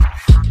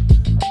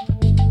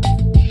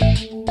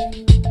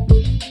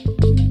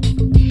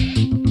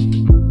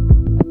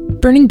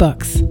Burning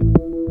Books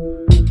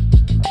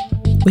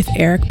with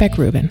Eric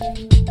Beck-Rubin.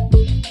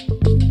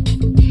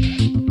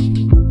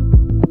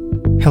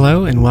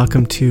 Hello and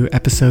welcome to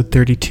episode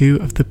 32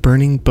 of the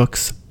Burning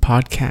Books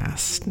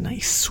podcast.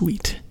 Nice,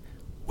 sweet,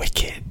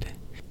 wicked.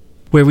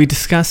 Where we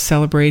discuss,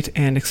 celebrate,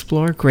 and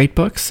explore great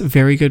books,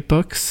 very good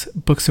books,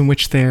 books in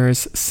which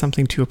there's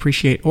something to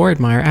appreciate or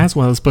admire, as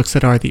well as books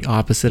that are the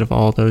opposite of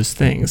all those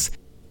things.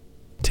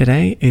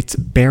 Today, it's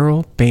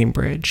Beryl,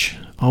 Bainbridge.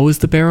 Always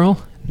the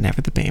Beryl, never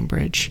the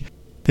Bainbridge.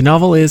 The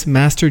novel is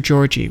Master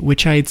Georgie,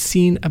 which I had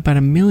seen about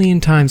 1,000,000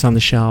 times on the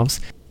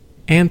shelves,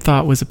 and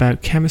thought was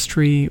about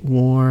chemistry,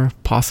 war,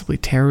 possibly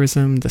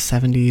terrorism, the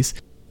 70s,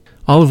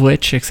 all of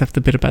which, except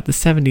the bit about the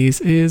 70s,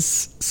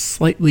 is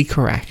slightly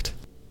correct.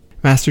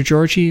 Master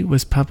Georgie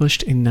was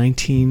published in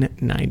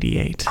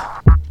 1998.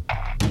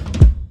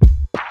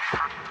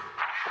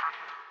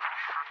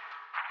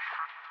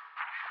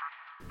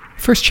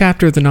 First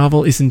chapter of the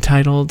novel is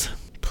entitled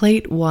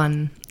Plate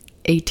 1,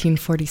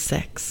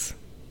 1846.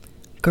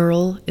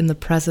 Girl in the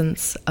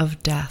Presence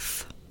of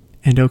Death.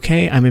 And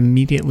okay, I'm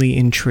immediately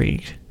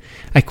intrigued.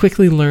 I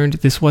quickly learned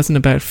this wasn't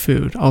about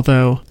food,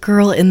 although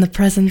Girl in the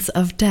Presence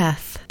of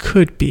Death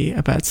could be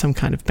about some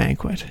kind of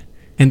banquet,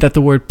 and that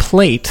the word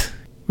plate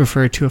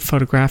referred to a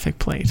photographic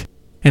plate.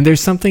 And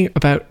there's something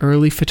about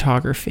early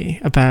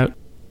photography, about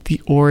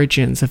the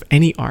origins of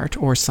any art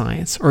or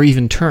science, or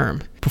even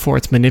term, before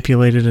it's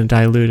manipulated and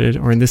diluted,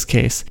 or in this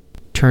case,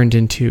 turned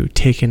into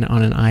taken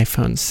on an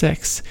iPhone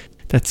 6.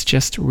 That's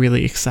just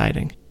really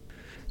exciting.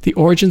 The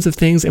origins of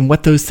things and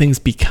what those things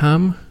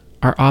become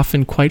are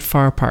often quite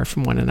far apart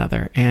from one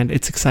another, and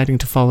it's exciting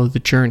to follow the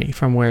journey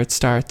from where it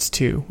starts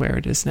to where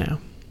it is now.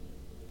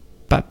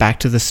 But back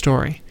to the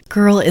story.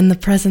 Girl in the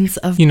Presence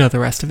of... You know the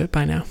rest of it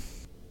by now.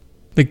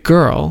 The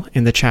girl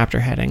in the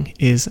chapter heading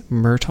is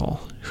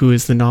Myrtle, who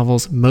is the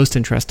novel's most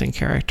interesting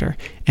character,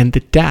 and the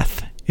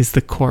death is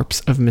the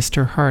corpse of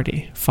Mr.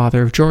 Hardy,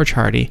 father of George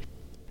Hardy,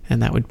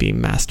 and that would be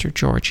Master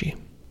Georgie.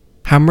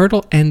 How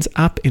Myrtle ends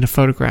up in a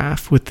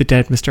photograph with the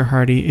dead Mr.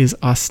 Hardy is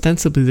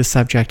ostensibly the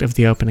subject of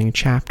the opening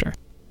chapter,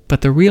 but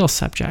the real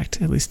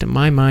subject, at least in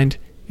my mind,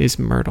 is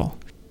Myrtle.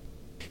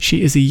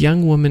 She is a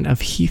young woman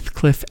of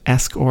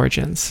Heathcliff-esque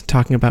origins,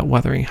 talking about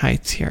Wuthering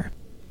Heights here.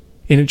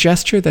 In a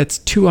gesture that's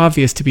too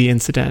obvious to be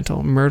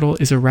incidental, Myrtle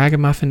is a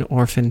ragamuffin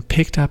orphan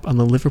picked up on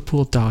the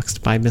Liverpool docks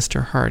by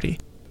Mr. Hardy,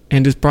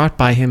 and is brought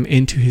by him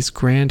into his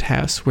grand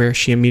house where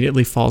she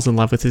immediately falls in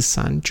love with his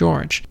son,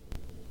 George.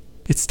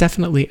 It's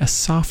definitely a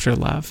softer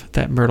love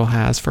that Myrtle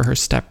has for her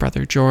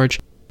stepbrother George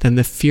than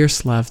the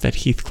fierce love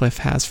that Heathcliff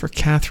has for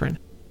Catherine,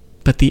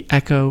 but the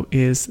echo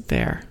is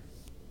there.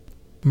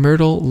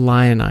 Myrtle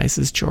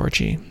lionizes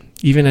Georgie,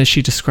 even as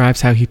she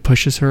describes how he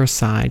pushes her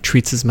aside,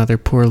 treats his mother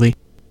poorly,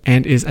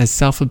 and is as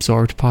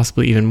self-absorbed,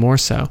 possibly even more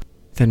so,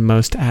 than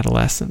most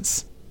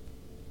adolescents.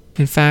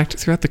 In fact,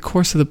 throughout the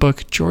course of the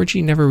book,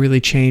 Georgie never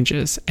really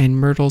changes, and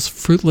Myrtle's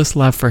fruitless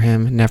love for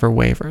him never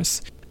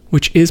wavers,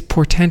 which is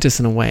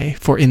portentous in a way,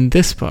 for in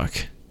this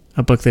book,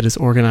 a book that is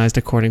organized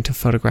according to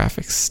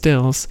photographic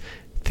stills,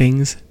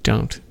 things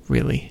don't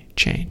really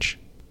change.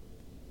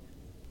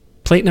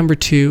 Plate number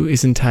 2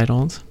 is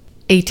entitled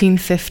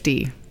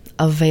 1850,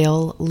 A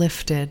Veil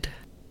Lifted.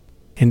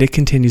 And it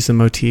continues the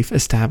motif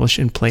established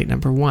in plate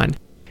number 1.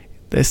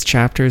 This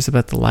chapter is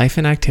about the life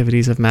and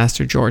activities of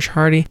Master George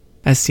Hardy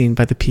as seen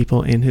by the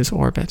people in his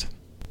orbit.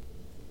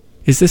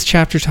 Is this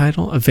chapter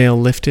title, A Veil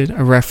Lifted,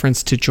 a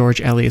reference to George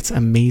Eliot's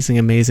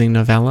amazing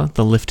novella,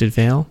 The Lifted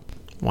Veil?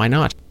 Why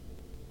not?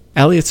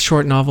 Eliot's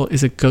short novel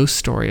is a ghost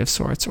story of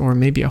sorts, or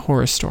maybe a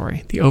horror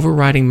story. The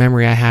overriding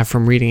memory I have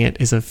from reading it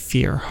is of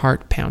fear,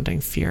 heart-pounding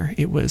fear.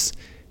 It was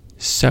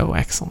so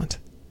excellent.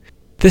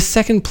 This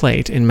second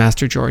plate in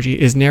Master Georgie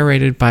is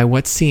narrated by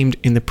what seemed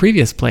in the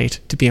previous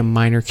plate to be a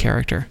minor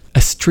character,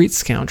 a street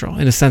scoundrel,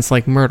 in a sense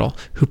like Myrtle,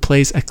 who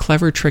plays a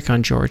clever trick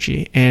on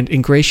Georgie and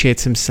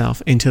ingratiates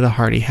himself into the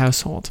Hardy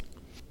household.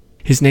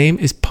 His name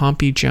is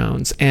Pompey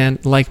Jones,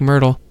 and like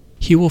Myrtle,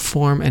 he will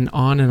form an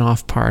on and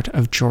off part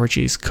of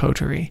Georgie's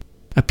coterie,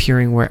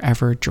 appearing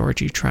wherever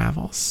Georgie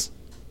travels.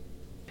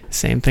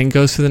 Same thing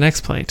goes for the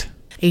next plate.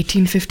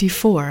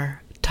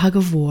 1854, Tug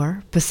of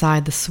War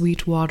beside the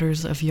sweet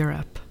waters of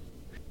Europe.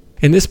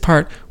 In this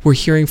part, we're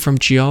hearing from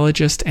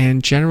geologist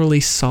and generally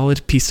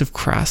solid piece of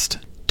crust,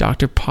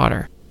 Dr.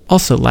 Potter,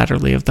 also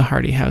latterly of the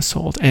Hardy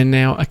household, and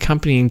now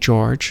accompanying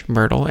George,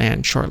 Myrtle,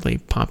 and shortly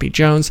Pompey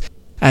Jones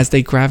as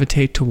they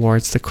gravitate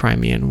towards the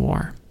Crimean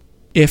War.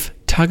 If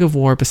Tug of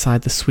War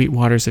beside the sweet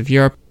waters of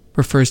Europe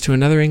refers to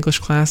another English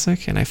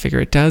classic, and I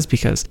figure it does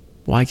because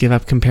why give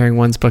up comparing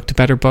one's book to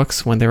better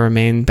books when there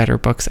remain better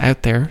books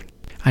out there,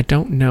 I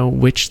don't know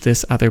which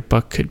this other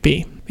book could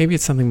be. Maybe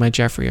it's something by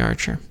Jeffrey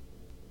Archer.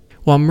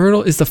 While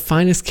Myrtle is the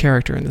finest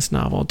character in this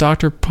novel,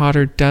 Dr.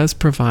 Potter does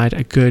provide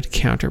a good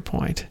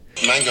counterpoint.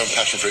 Mango and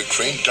passion fruit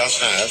cream does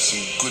have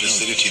some good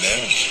acidity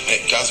there, and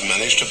it does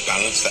manage to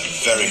balance that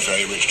very,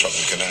 very rich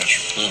chocolate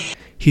ganache.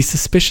 He's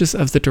suspicious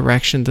of the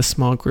direction the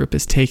small group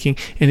is taking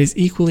and is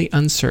equally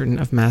uncertain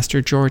of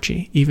Master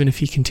Georgie, even if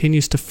he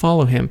continues to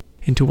follow him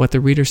into what the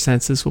reader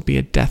senses will be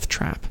a death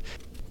trap.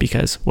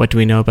 because what do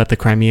we know about the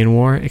Crimean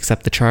War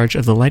except the charge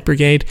of the Light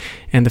Brigade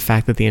and the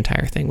fact that the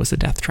entire thing was a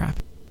death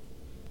trap?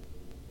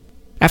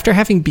 After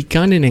having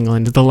begun in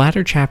England, the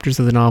latter chapters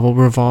of the novel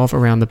revolve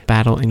around the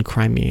battle in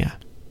Crimea.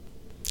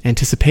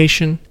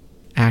 Anticipation,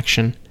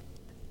 action,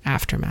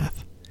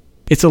 aftermath.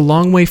 It's a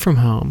long way from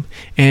home,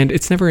 and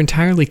it's never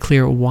entirely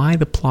clear why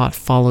the plot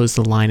follows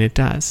the line it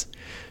does.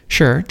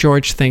 Sure,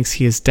 George thinks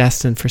he is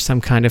destined for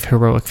some kind of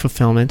heroic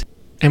fulfillment,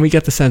 and we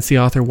get the sense the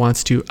author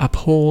wants to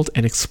uphold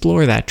and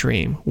explore that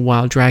dream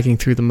while dragging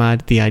through the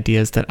mud the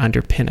ideas that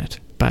underpin it.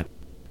 But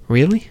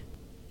really?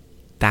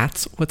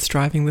 That's what's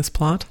driving this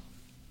plot?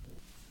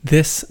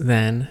 This,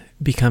 then,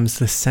 becomes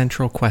the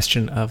central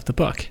question of the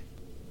book.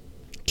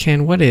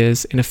 Can what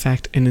is, in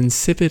effect, an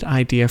insipid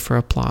idea for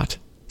a plot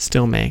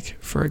still make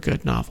for a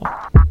good novel?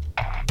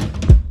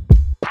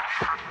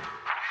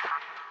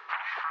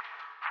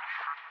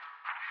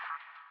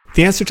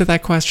 The answer to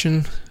that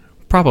question?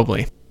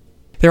 Probably.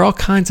 There are all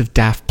kinds of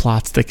daft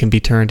plots that can be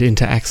turned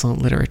into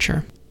excellent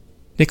literature.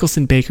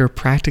 Nicholson Baker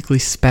practically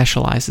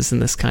specializes in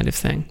this kind of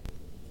thing.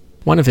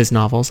 One of his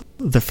novels,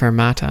 The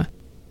Fermata,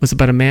 was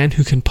about a man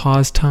who can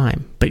pause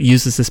time, but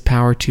uses this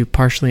power to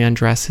partially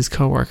undress his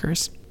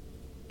coworkers.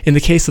 In the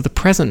case of the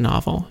present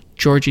novel,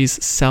 Georgie's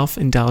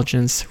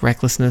self-indulgence,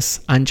 recklessness,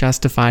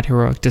 unjustified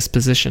heroic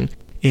disposition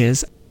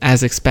is,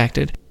 as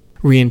expected,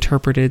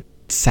 reinterpreted,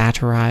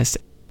 satirized,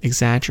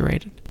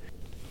 exaggerated.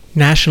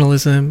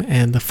 Nationalism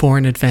and the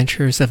foreign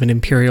adventures of an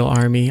imperial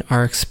army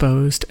are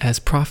exposed as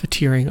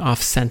profiteering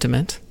off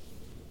sentiment.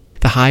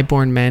 The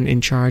high-born men in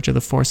charge of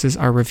the forces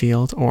are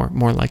revealed, or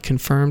more like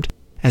confirmed,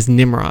 as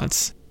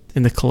Nimrods,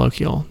 in the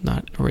colloquial,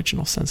 not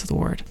original sense of the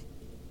word.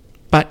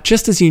 But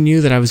just as you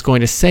knew that I was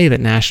going to say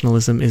that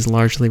nationalism is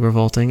largely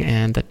revolting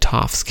and that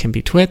toffs can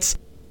be twits,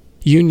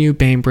 you knew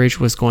Bainbridge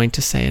was going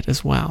to say it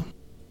as well.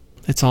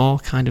 It's all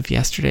kind of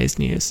yesterday's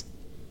news.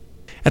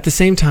 At the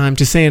same time,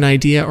 to say an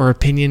idea or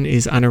opinion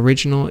is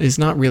unoriginal is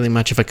not really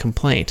much of a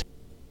complaint.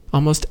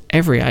 Almost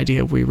every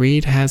idea we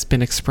read has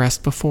been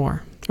expressed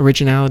before.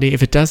 Originality,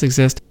 if it does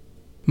exist,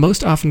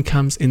 most often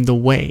comes in the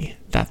way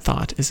that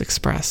thought is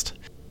expressed.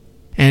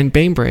 And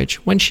Bainbridge,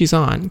 when she's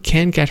on,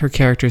 can get her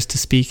characters to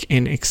speak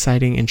in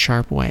exciting and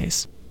sharp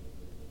ways.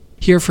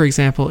 Here, for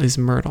example, is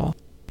Myrtle,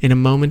 in a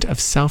moment of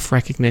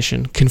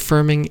self-recognition,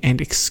 confirming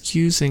and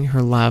excusing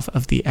her love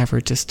of the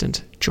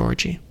ever-distant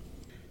Georgie.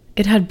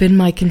 It had been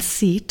my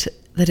conceit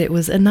that it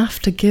was enough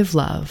to give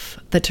love,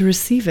 that to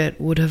receive it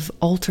would have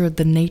altered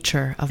the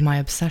nature of my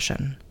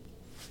obsession.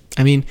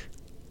 I mean,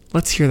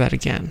 let's hear that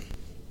again.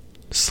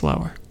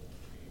 Slower.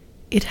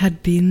 It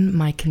had been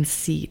my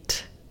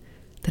conceit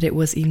that it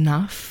was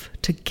enough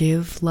to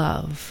give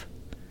love,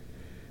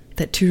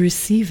 that to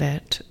receive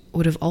it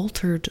would have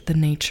altered the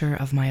nature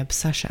of my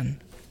obsession.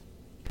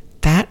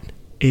 That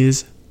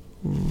is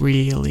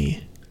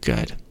really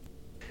good.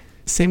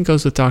 Same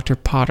goes with Dr.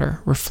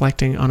 Potter,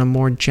 reflecting on a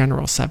more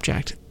general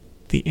subject,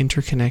 the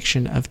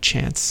interconnection of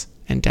chance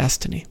and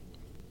destiny.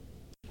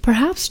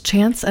 Perhaps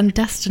chance and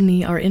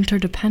destiny are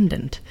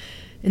interdependent,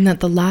 in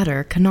that the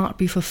latter cannot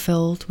be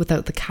fulfilled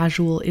without the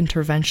casual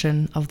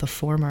intervention of the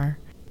former.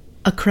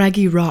 A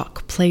craggy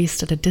rock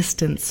placed at a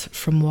distance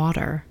from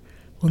water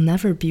will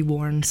never be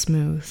worn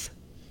smooth.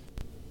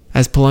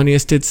 As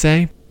Polonius did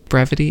say,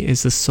 brevity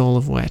is the soul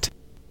of wit,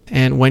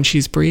 and when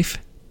she's brief,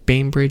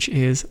 Bainbridge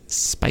is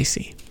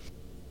spicy.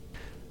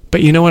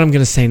 But you know what I'm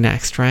going to say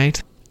next,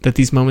 right? That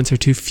these moments are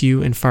too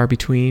few and far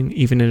between,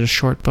 even in a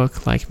short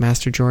book like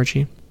Master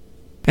Georgie.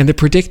 And the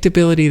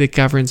predictability that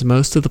governs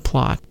most of the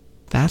plot,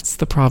 that's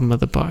the problem of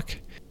the book.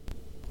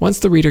 Once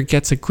the reader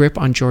gets a grip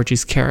on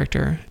Georgie's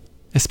character,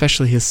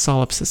 especially his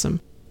solipsism,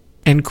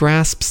 and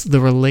grasps the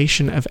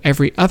relation of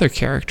every other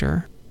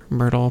character,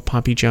 Myrtle,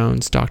 Pompey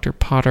Jones, Dr.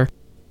 Potter,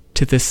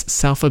 to this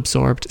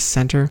self-absorbed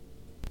center,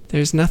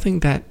 there's nothing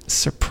that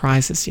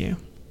surprises you.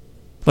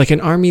 Like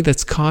an army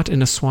that's caught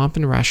in a swamp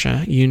in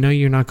Russia, you know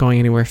you're not going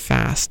anywhere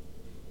fast,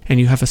 and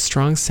you have a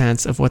strong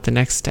sense of what the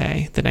next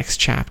day, the next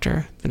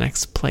chapter, the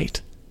next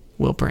plate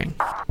will bring.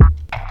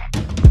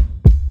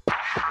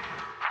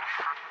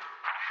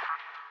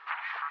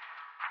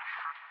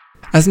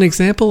 As an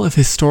example of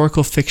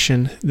historical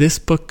fiction, this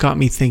book got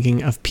me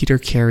thinking of Peter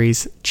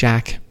Carey's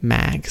Jack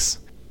Maggs.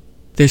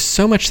 There's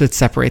so much that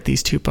separates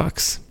these two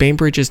books.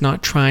 Bainbridge is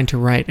not trying to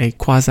write a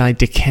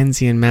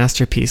quasi-Dickensian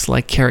masterpiece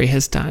like Carey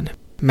has done.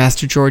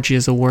 Master Georgie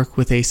is a work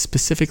with a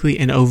specifically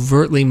and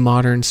overtly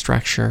modern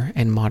structure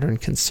and modern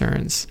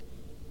concerns.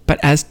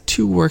 But as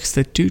two works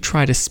that do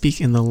try to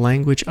speak in the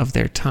language of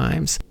their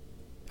times,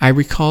 I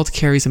recalled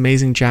Carey's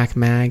amazing Jack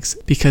Maggs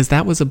because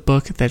that was a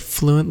book that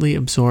fluently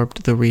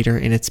absorbed the reader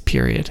in its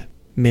period,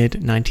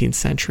 mid-19th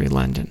century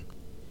London.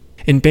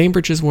 In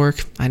Bainbridge's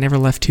work, I never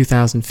left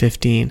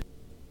 2015.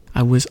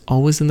 I was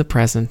always in the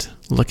present,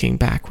 looking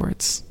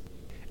backwards.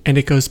 And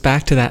it goes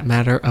back to that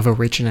matter of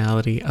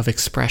originality of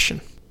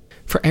expression.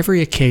 For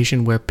every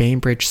occasion where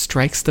Bainbridge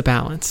strikes the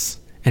balance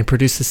and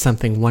produces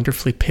something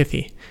wonderfully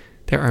pithy,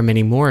 there are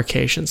many more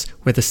occasions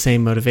where the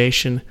same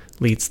motivation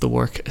leads the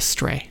work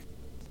astray.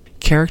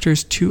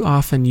 characters too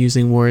often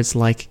using words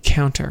like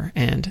counter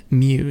and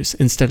muse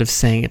instead of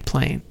saying it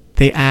plain.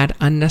 They add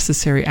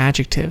unnecessary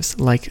adjectives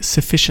like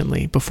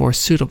sufficiently before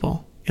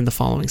suitable in the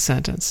following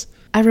sentence.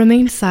 I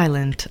remained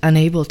silent,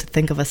 unable to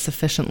think of a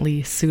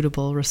sufficiently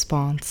suitable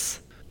response.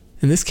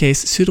 In this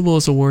case, suitable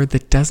is a word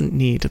that doesn't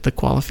need the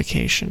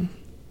qualification.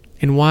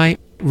 And why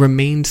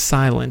remained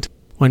silent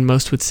when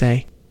most would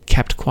say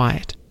kept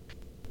quiet?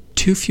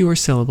 2 fewer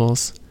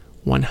syllables,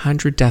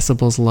 100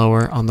 decibels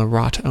lower on the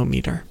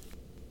rot-o-meter.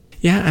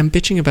 Yeah, I'm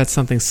bitching about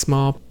something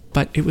small,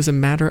 but it was a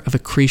matter of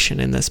accretion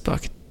in this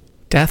book.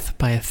 Death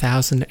by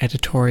 1,000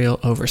 editorial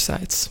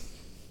oversights.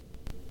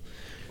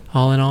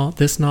 All in all,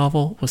 this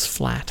novel was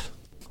flat.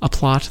 A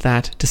plot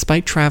that,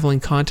 despite traveling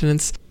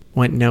continents,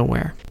 went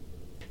nowhere.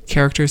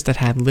 Characters that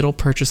had little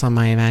purchase on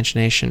my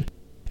imagination.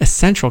 A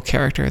central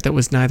character that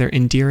was neither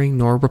endearing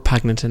nor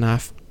repugnant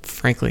enough,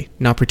 frankly,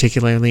 not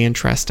particularly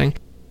interesting.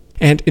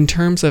 And in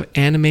terms of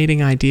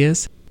animating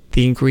ideas,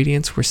 the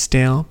ingredients were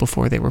stale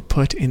before they were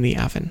put in the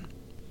oven.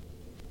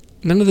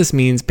 None of this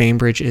means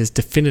Bainbridge is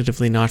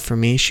definitively not for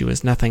me. She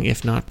was nothing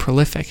if not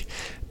prolific.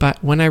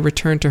 But when I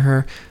return to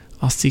her,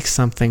 I'll seek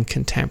something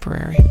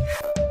contemporary.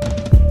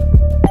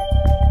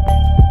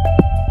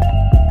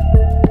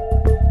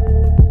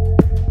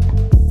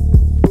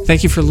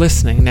 Thank you for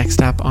listening.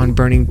 Next up on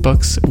Burning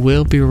Books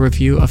will be a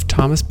review of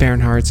Thomas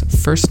Bernhard's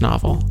first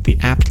novel, the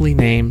aptly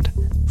named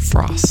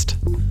Frost.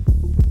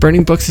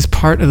 Burning Books is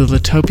part of the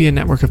Litopia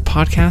network of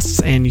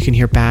podcasts, and you can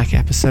hear back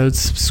episodes,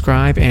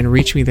 subscribe, and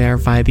reach me there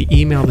via the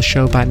email the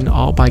show button,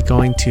 all by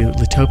going to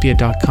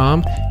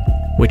litopia.com,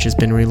 which has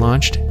been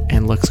relaunched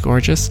and looks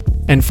gorgeous,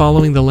 and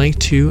following the link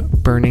to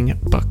Burning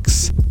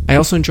Books. I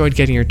also enjoyed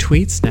getting your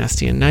tweets,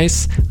 nasty and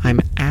nice. I'm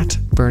at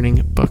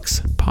Burning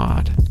Books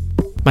Pod.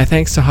 My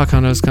thanks to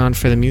Hakan Özkan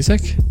for the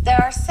music.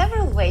 There are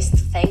several ways to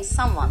thank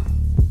someone.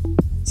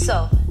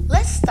 So,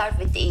 let's start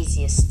with the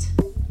easiest.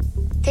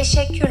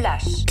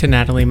 Teşekkürler. To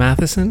Natalie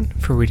Matheson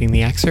for reading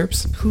the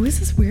excerpts. Who is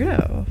this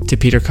weirdo? To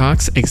Peter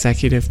Cox,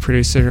 executive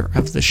producer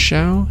of the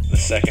show. The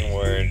second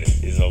word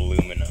is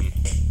aluminum.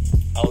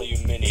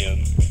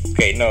 Aluminium.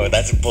 Okay, no,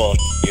 that's bull.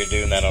 You're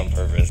doing that on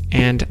purpose.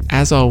 And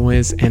as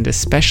always, and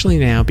especially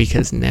now,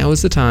 because now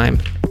is the time,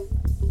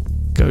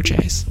 go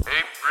Jays.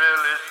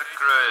 April is the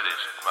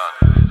greatest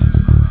month.